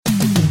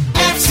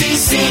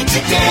FCC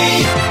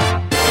Today.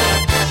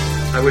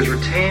 I was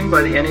retained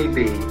by the NAB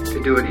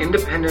to do an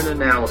independent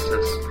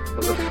analysis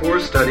of the 4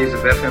 studies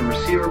of FM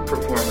receiver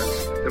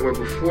performance that were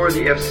before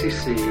the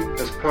FCC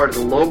as part of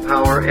the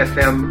low-power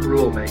FM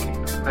rulemaking.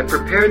 I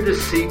prepared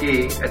this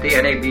CD at the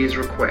NAB's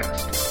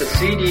request. The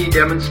CD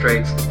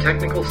demonstrates the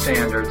technical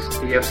standards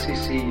the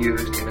FCC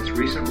used in its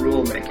recent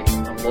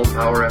rulemaking on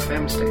low-power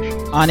FM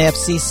stations. On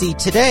FCC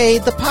Today,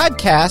 the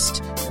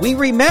podcast, we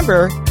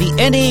remember the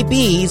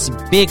NAB's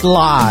big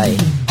lie.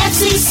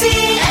 FCC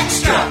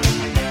Extra.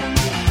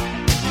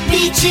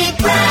 Beachy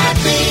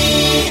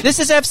Bradley. This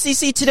is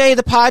FCC Today,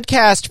 the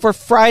podcast for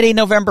Friday,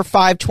 November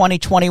 5,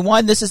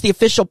 2021. This is the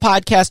official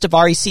podcast of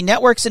REC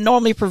Networks and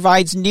normally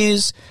provides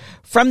news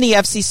from the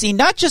FCC,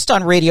 not just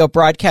on radio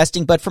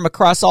broadcasting, but from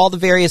across all the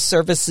various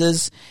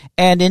services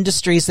and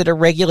industries that are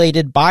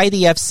regulated by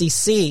the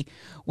FCC.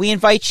 We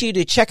invite you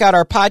to check out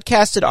our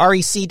podcast at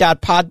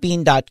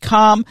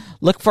rec.podbean.com.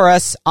 Look for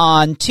us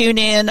on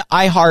TuneIn,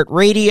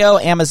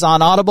 iHeartRadio,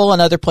 Amazon Audible,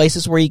 and other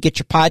places where you get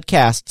your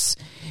podcasts.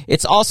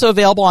 It's also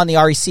available on the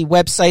REC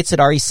websites at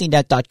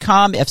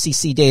recnet.com,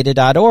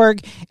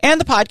 fccdata.org, and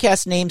the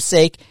podcast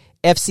namesake,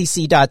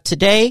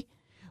 fcc.today.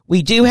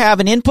 We do have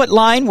an input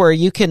line where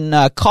you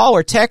can call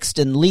or text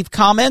and leave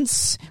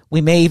comments.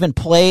 We may even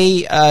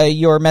play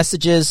your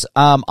messages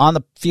on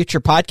the future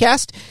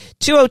podcast.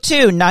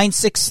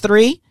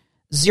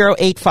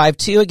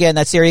 202-963-0852. Again,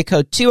 that's area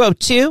code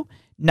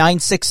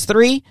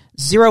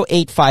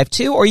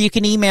 202-963-0852. Or you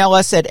can email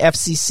us at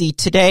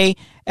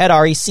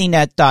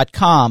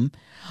fcctoday@recnet.com.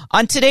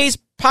 On today's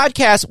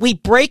podcast, we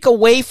break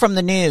away from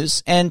the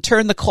news and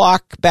turn the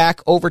clock back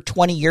over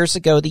 20 years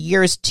ago. The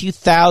year is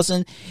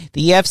 2000.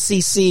 The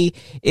FCC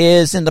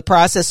is in the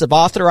process of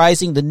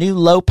authorizing the new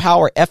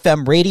low-power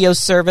FM radio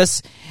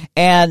service,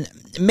 and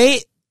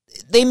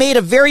they made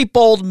a very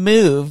bold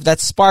move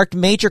that sparked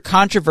major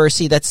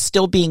controversy that's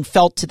still being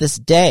felt to this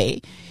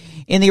day.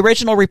 In the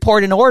original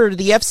report and order,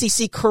 the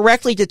FCC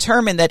correctly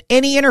determined that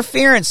any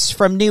interference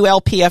from new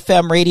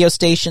LPFM radio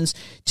stations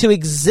to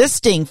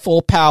existing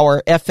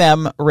full-power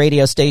FM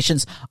radio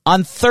stations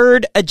on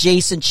third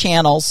adjacent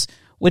channels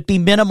would be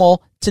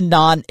minimal to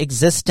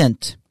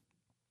non-existent.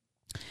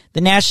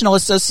 The National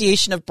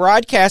Association of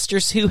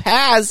Broadcasters, who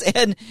has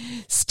and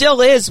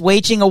still is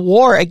waging a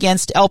war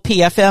against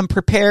LPFM,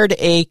 prepared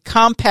a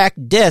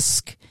compact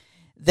disc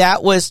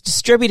that was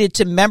distributed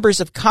to members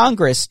of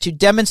Congress to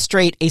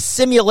demonstrate a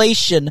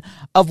simulation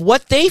of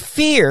what they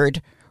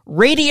feared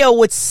radio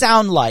would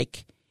sound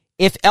like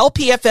if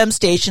LPFM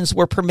stations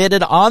were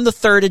permitted on the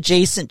third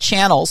adjacent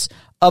channels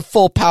of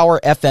full-power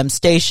FM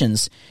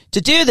stations. To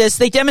do this,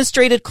 they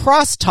demonstrated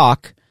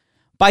crosstalk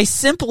by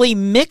simply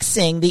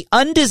mixing the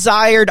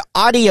undesired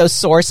audio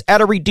source at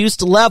a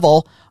reduced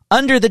level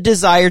under the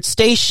desired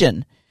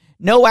station.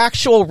 No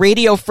actual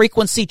radio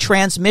frequency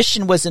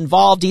transmission was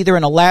involved either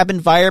in a lab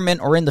environment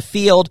or in the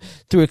field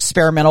through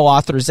experimental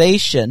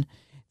authorization.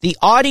 The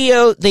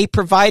audio they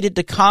provided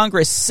to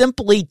Congress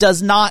simply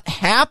does not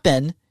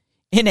happen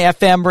in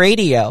FM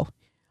radio.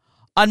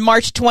 On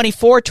March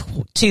 24,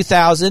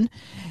 2000,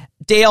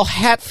 Dale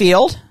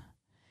Hatfield,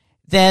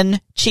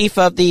 then chief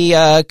of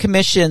the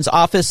Commission's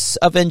Office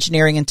of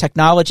Engineering and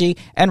Technology,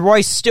 and Roy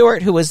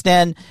Stewart, who was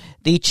then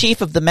the chief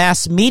of the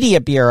Mass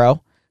Media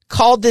Bureau,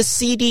 called this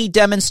CD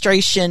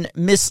demonstration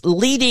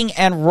misleading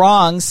and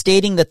wrong,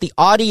 stating that the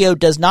audio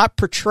does not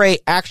portray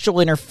actual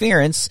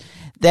interference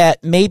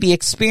that may be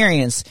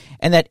experienced,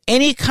 and that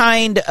any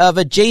kind of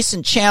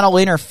adjacent channel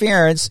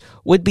interference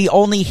would be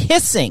only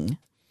hissing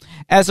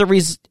as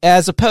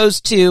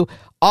opposed to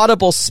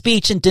audible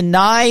speech, and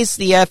denies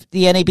the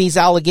NAB's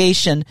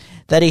allegation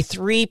that a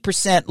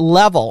 3%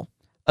 level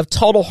of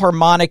total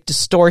harmonic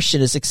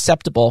distortion is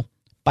acceptable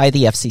by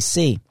the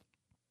FCC.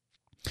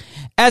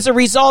 As a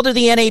result of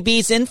the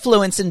NAB's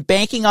influence in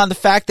banking on the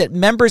fact that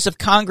members of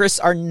Congress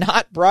are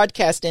not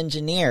broadcast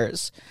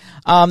engineers,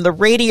 the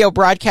Radio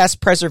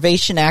Broadcast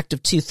Preservation Act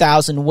of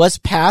 2000 was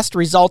passed,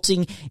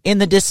 resulting in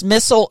the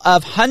dismissal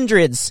of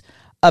hundreds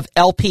of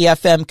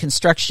LPFM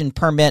construction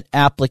permit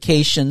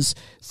applications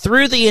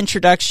through the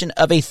introduction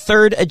of a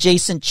third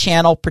adjacent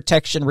channel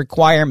protection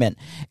requirement,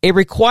 a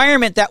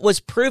requirement that was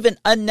proven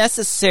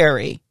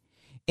unnecessary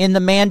in the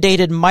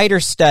mandated MITRE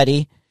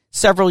study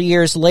several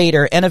years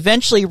later, and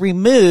eventually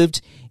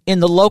removed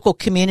in the Local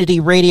Community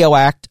Radio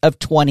Act of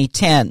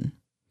 2010.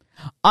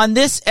 On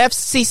this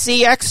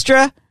FCC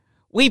Extra,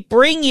 we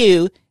bring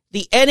you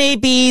the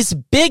NAB's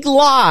big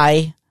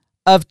lie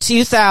of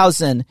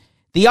 2000,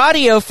 the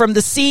audio from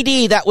the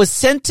CD that was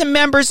sent to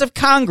members of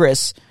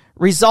Congress,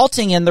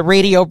 resulting in the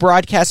Radio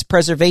Broadcast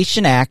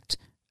Preservation Act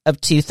of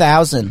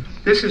 2000.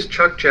 This is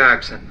Chuck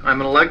Jackson.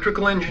 I'm an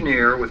electrical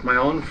engineer with my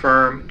own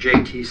firm,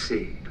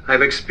 JTC. I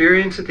have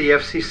experience at the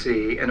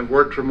FCC and have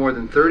worked for more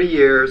than 30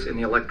 years in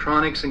the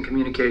electronics and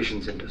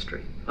communications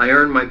industry. I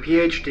earned my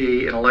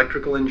PhD in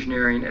electrical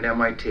engineering at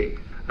MIT.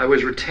 I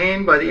was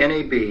retained by the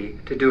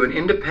NAB to do an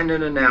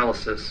independent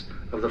analysis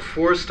of the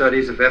 4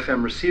 studies of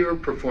FM receiver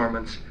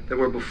performance that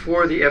were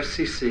before the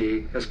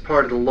FCC as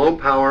part of the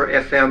low-power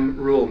FM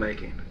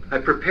rulemaking. I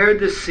prepared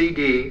this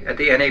CD at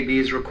the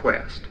NAB's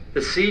request.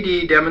 The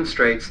CD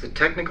demonstrates the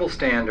technical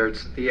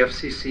standards the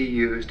FCC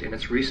used in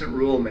its recent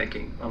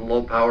rulemaking on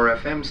low-power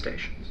FM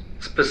stations.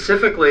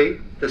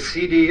 Specifically, the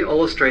CD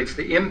illustrates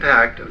the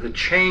impact of the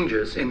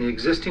changes in the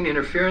existing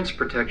interference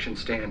protection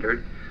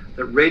standard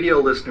that radio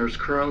listeners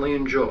currently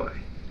enjoy.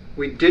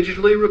 We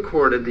digitally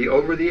recorded the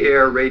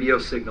over-the-air radio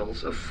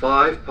signals of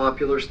 5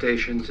 popular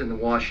stations in the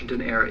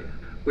Washington area.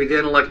 We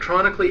then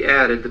electronically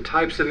added the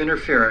types of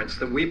interference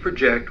that we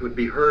project would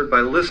be heard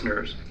by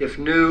listeners if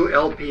new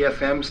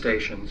LPFM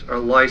stations are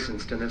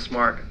licensed in this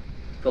market.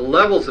 The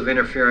levels of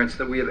interference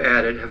that we have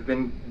added have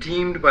been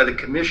deemed by the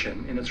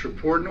Commission in its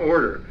report and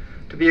order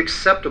to be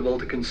acceptable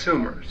to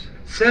consumers.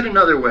 Said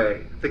another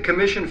way, the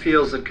Commission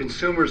feels that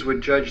consumers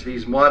would judge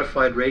these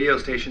modified radio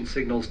station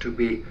signals to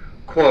be,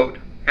 quote,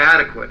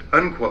 adequate,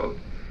 unquote,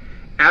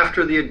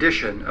 after the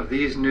addition of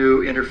these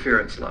new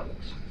interference levels.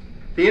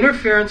 The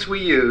interference we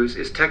use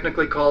is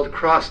technically called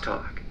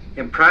crosstalk.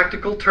 In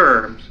practical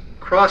terms,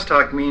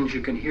 crosstalk means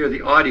you can hear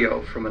the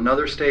audio from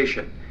another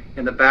station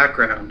in the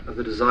background of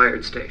the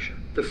desired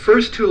station. The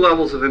first 2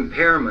 levels of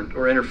impairment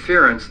or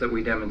interference that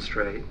we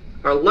demonstrate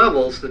are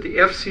levels that the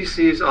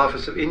FCC's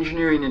Office of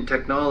Engineering and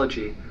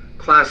Technology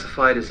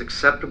classified as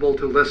acceptable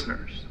to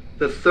listeners.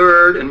 The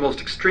third and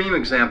most extreme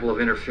example of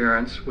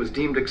interference was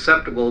deemed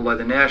acceptable by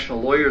the National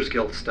Lawyers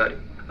Guild study,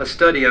 a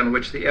study on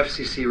which the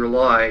FCC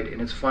relied in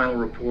its final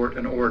report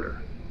and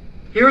order.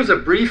 Here is a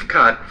brief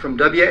cut from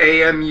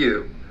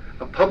WAMU,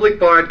 a public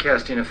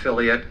broadcasting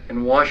affiliate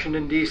in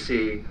Washington,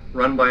 D.C.,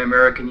 run by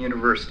American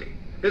University.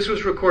 This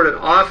was recorded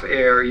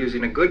off-air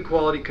using a good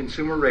quality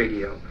consumer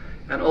radio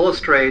and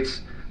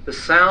illustrates the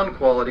sound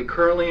quality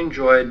currently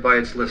enjoyed by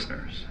its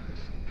listeners.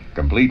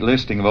 Complete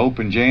listing of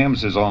open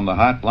jams is on the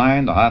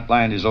hotline. The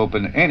hotline is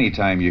open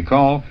anytime you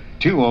call,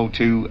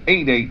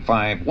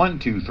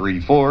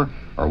 202-885-1234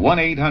 or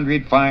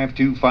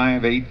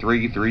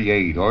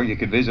 1-800-525-8338, or you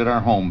can visit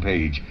our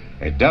homepage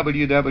at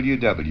www.wamu.org.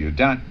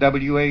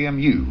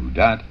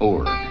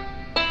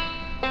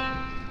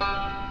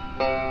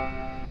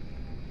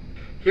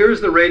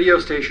 Here's the radio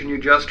station you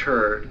just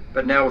heard,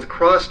 but now with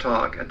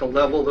crosstalk at the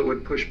level that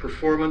would push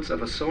performance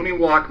of a Sony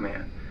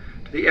Walkman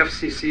to the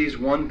FCC's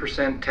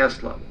 1%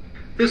 test level.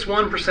 This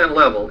 1%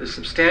 level is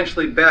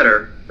substantially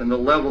better than the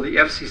level the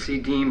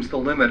FCC deems the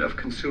limit of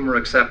consumer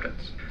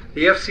acceptance.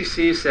 The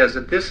FCC says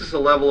that this is a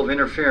level of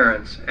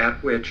interference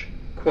at which,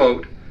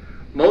 quote,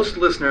 most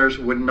listeners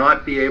would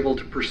not be able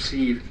to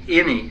perceive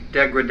any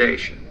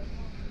degradation.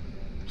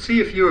 See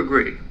if you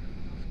agree.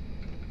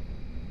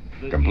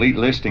 Complete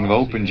listing of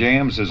open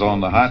jams is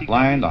on the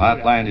hotline. The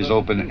hotline is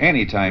open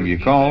anytime you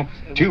call,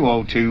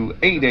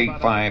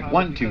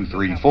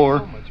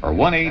 202-885-1234 or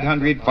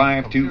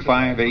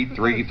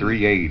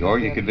 1-800-525-8338, or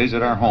you can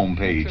visit our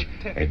homepage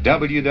at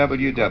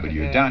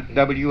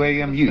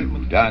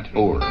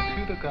www.wamu.org.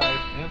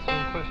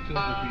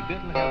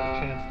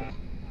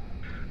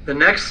 The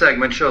next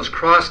segment shows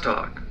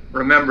crosstalk.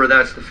 Remember,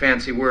 that's the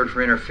fancy word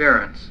for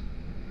interference.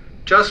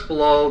 Just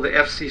below the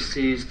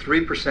FCC's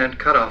 3%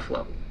 cutoff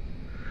level.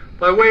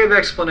 By way of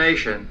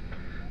explanation,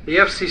 the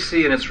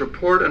FCC in its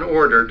report and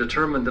order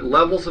determined that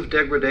levels of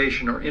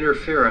degradation or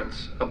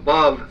interference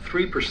above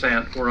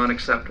 3% were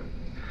unacceptable.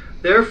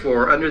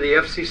 Therefore, under the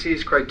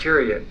FCC's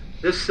criteria,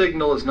 this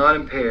signal is not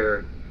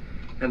impaired,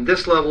 and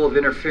this level of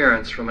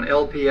interference from an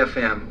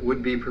LPFM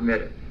would be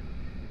permitted.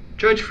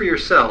 Judge for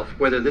yourself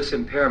whether this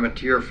impairment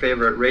to your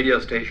favorite radio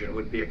station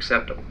would be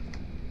acceptable.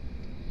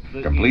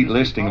 Complete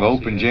listing of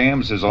open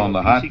jams is on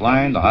the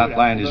hotline. The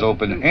hotline is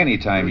open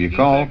anytime you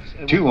call,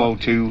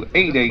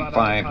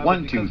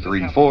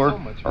 202-885-1234 or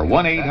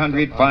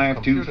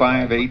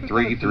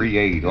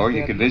 1-800-525-8338, or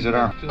you can visit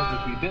our...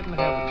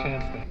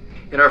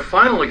 In our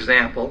final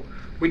example,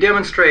 we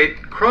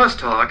demonstrate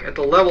crosstalk at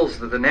the levels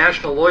that the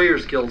National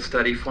Lawyers Guild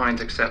study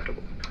finds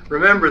acceptable.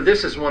 Remember,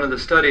 this is one of the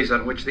studies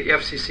on which the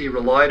FCC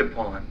relied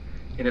upon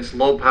in its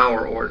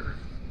low-power order.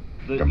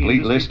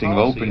 Complete listing of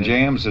open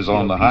jams is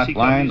on the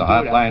hotline. The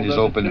hotline is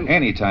open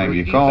anytime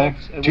you call,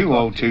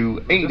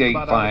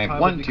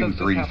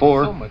 202-885-1234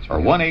 or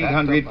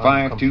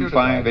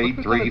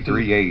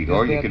 1-800-525-8338,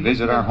 or you can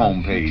visit our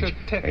homepage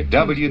at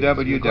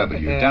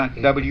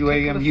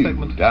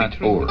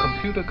www.wamu.org.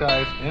 Computer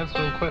guys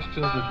answering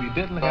questions that we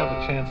didn't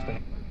have a chance to.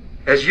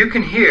 As you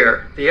can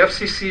hear, the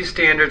FCC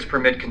standards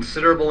permit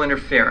considerable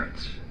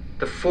interference.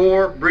 The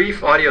 4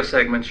 brief audio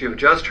segments you have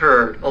just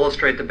heard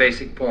illustrate the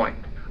basic point.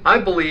 I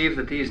believe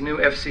that these new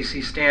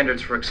FCC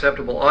standards for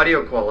acceptable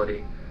audio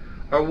quality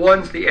are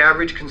ones the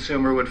average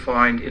consumer would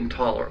find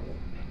intolerable.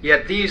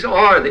 Yet these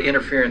are the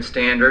interference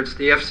standards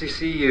the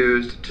FCC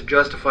used to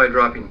justify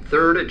dropping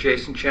third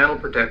adjacent channel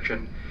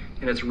protection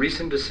in its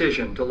recent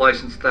decision to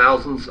license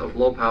thousands of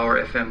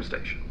low-power FM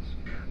stations.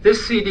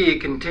 This CD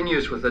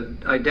continues with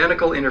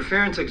identical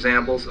interference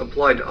examples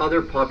applied to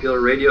other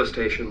popular radio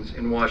stations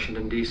in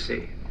Washington,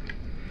 D.C.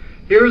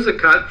 Here is a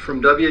cut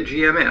from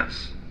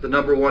WGMS, the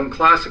 #1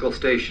 classical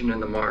station in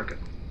the market.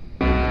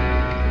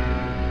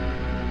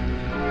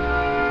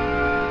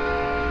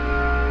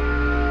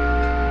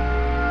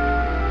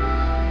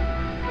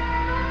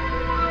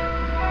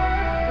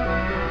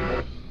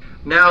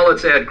 Now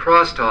let's add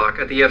crosstalk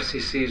at the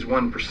FCC's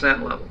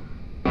 1% level.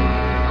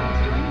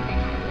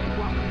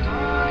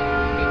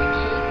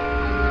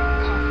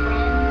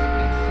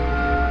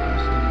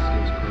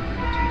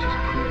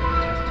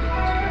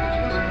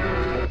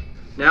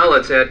 Now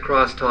let's add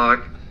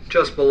crosstalk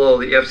just below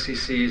the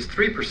FCC's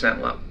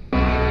 3% level.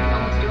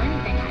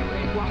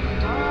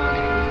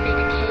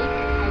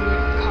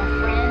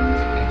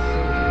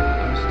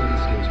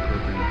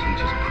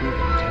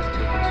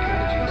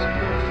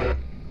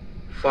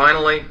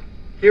 Finally,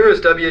 here is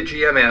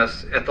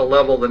WGMS at the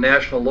level the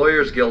National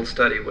Lawyers Guild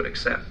study would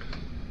accept.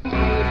 I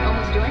would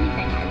almost do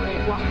anything. I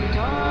would walk the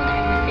dog,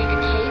 I would bake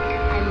a cake,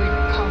 I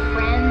would call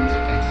friends.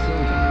 At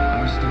Silva,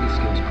 our study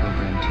skills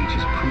program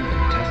teaches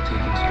proven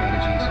test-taking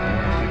strategies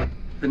more effective.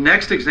 The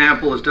next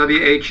example is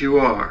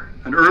WHUR,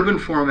 an urban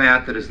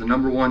format that is the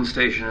 #1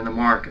 station in the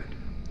market.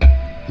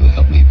 Who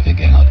helped me pick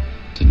out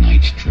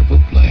tonight's triple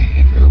play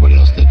and for everybody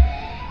else that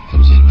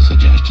comes in with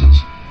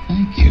suggestions.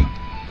 Thank you.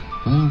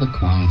 Well, The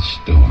Quiet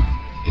Storm.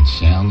 It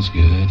sounds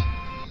good.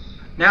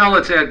 Now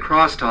let's add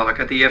crosstalk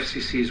at the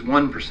FCC's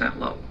 1%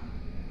 level.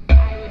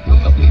 Who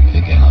helped me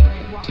pick out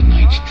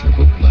tonight's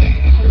triple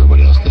play and for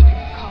everybody else that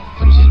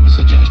comes in with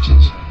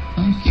suggestions.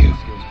 Thank you.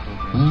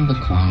 Well, The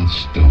Quiet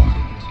Storm.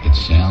 It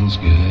sounds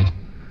good.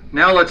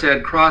 Now let's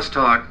add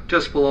crosstalk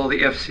just below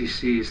the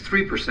FCC's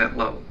 3%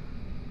 level.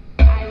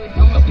 Who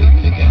helped me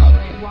pick out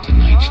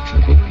tonight's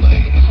triple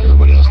play and for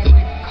everybody else that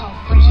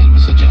comes in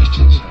with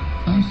suggestions.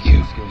 Thank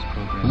you.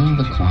 Well,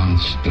 The Quiet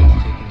Storm.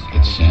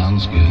 It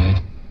sounds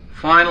good.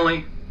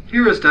 Finally,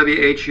 here is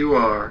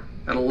WHUR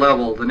at a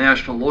level the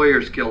National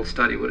Lawyers Guild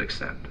study would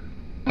accept.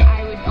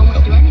 I would Who almost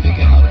helped do me anything. pick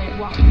I out would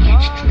walk the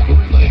tonight's dog, triple I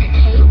would play bake a and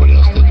for cake, everybody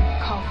else I that would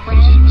call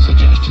comes in with friends.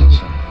 suggestions.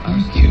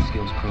 Thank you.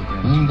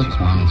 Well, The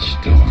Quiet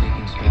Storm.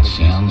 It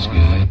sounds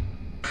good.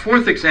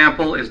 Fourth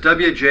example is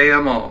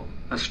WJMO,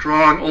 a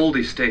strong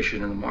oldies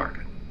station in the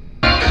market.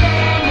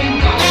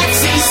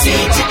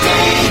 FCC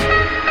Today.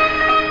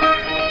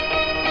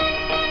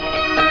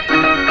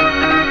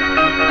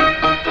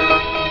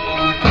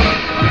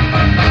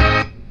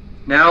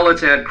 Now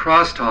let's add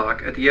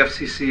crosstalk at the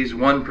FCC's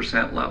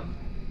 1% level.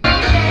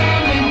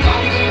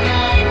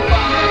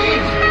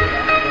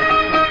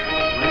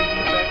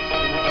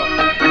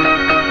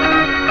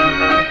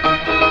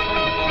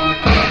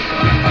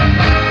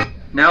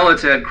 Now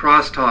let's add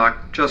crosstalk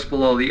just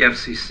below the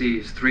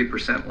FCC's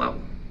 3%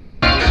 level.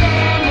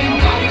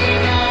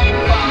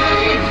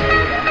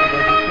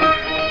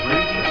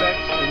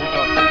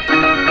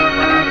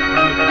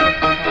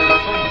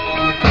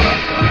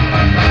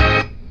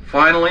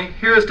 Finally,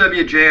 here is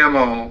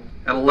WJMO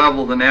at a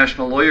level the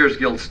National Lawyers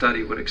Guild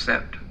study would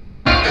accept.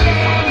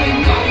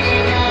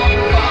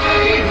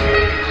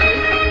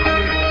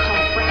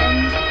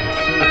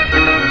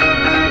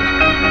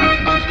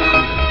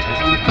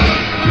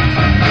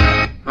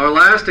 Our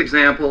last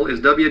example is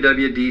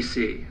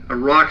WWDC, a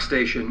rock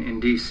station in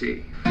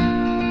DC.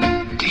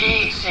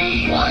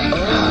 DC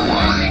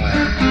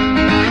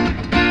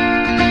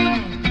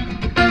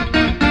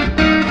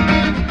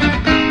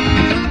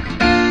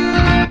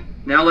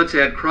 101. Now let's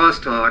add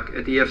crosstalk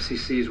at the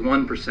FCC's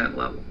 1%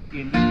 level.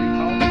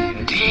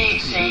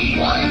 DC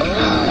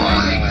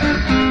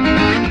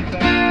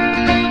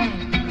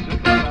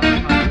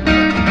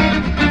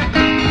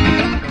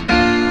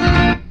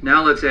 101.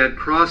 Now let's add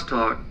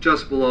crosstalk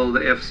just below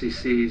the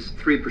FCC's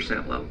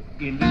 3% level.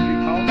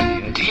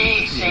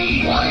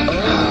 DC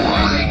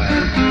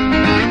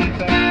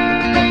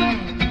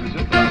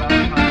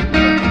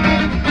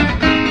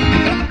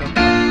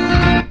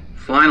 101.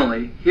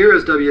 Finally, here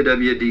is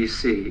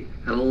WWDC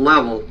at a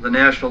level the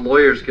National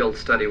Lawyers Guild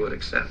study would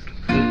accept.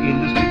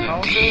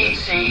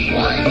 DC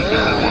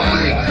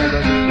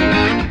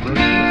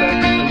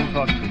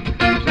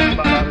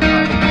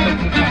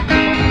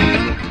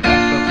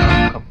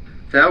 101.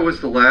 That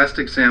was the last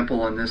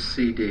example on this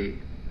CD.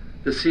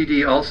 The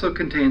CD also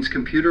contains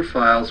computer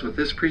files with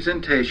this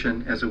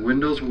presentation as a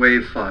Windows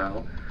WAV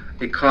file,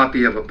 a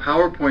copy of a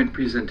PowerPoint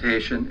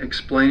presentation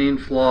explaining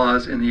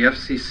flaws in the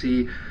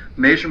FCC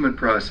measurement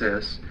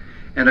process,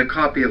 and a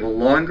copy of a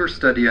longer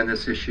study on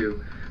this issue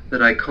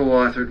that I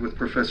co-authored with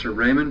Professor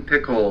Raymond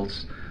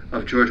Pickholz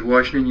of George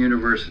Washington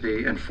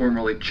University and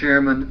formerly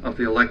chairman of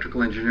the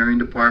Electrical Engineering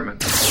Department.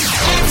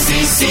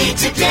 FCC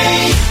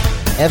Today.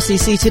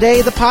 FCC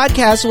Today, the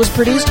podcast, was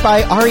produced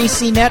by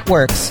REC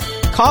Networks.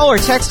 Call or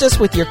text us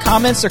with your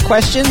comments or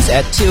questions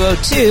at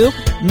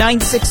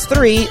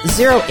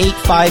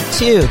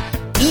 202-963-0852.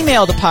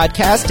 Email the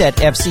podcast at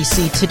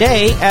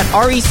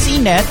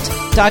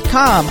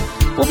fcctoday@recnet.com.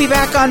 We'll be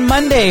back on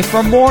Monday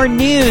for more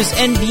news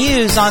and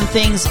views on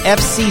things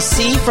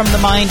FCC from the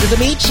mind of the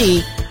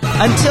Michi.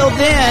 Until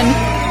then,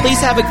 please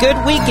have a good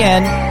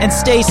weekend and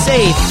stay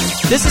safe.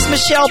 This is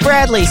Michelle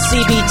Bradley,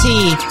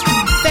 CBT.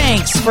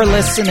 Thanks for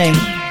listening.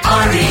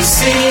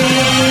 REC.